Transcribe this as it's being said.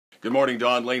Good morning,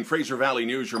 Don Lane. Fraser Valley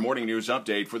News, your morning news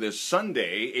update for this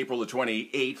Sunday, April the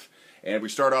 28th. And we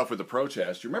start off with the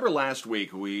protest. You remember last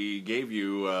week we gave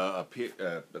you a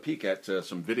peek at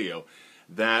some video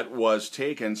that was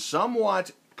taken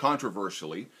somewhat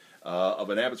controversially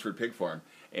of an Abbotsford pig farm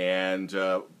and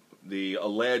the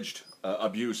alleged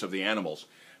abuse of the animals.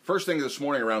 First thing this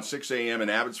morning around 6 a.m. in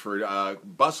Abbotsford,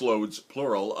 busloads,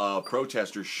 plural, of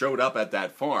protesters showed up at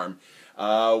that farm.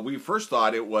 We first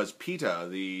thought it was PETA,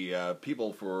 the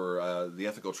People for the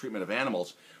Ethical Treatment of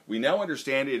Animals. We now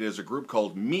understand it is a group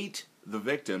called Meet the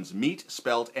Victims, Meet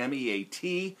spelled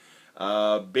M-E-A-T,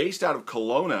 based out of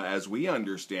Kelowna, as we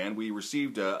understand. We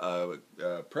received a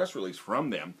press release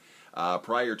from them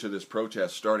prior to this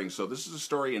protest starting, so this is a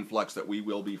story in flux that we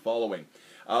will be following.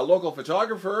 Local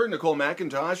photographer Nicole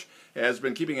McIntosh has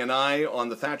been keeping an eye on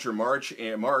the Thatcher Marsh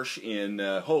in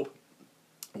Hope,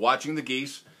 watching the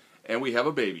geese, and we have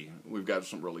a baby. We've got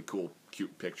some really cool,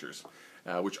 cute pictures,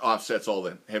 which offsets all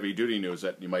the heavy-duty news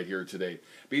that you might hear today.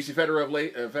 BC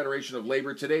Federation of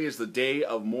Labour, today is the day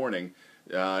of mourning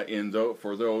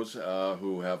for those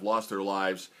who have lost their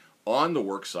lives on the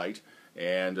work site,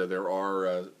 and there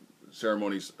are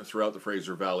ceremonies throughout the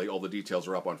Fraser Valley. All the details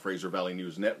are up on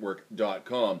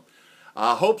FraserValleyNewsNetwork.com.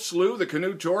 Hope Slough, the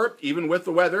canoe tour, even with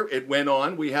the weather, it went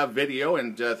on. We have video,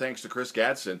 and thanks to Chris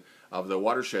Gadsden of the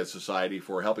Watershed Society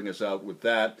for helping us out with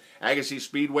that. Agassiz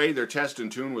Speedway, their test and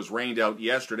tune was rained out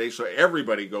yesterday, so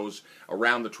everybody goes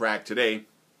around the track today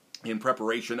in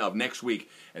preparation of next week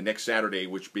and next Saturday,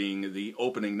 which being the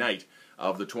opening night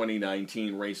of the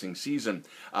 2019 racing season.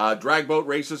 Drag boat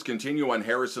races continue on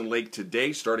Harrison Lake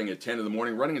today, starting at 10 in the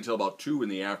morning, running until about 2 in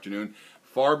the afternoon.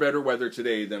 Far better weather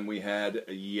today than we had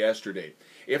yesterday.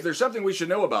 If there's something we should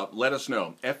know about, let us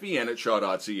know. FVN at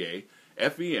shaw.ca,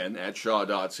 FVN at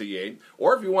shaw.ca,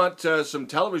 or if you want some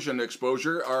television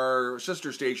exposure, our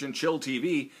sister station, Chill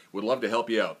TV, would love to help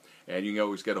you out. And you can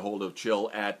always get a hold of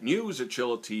Chill at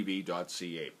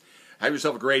news@chilltv.ca. Have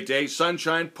yourself a great day.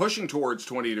 Sunshine pushing towards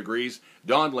 20 degrees.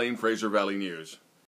 Don Lane, Fraser Valley News.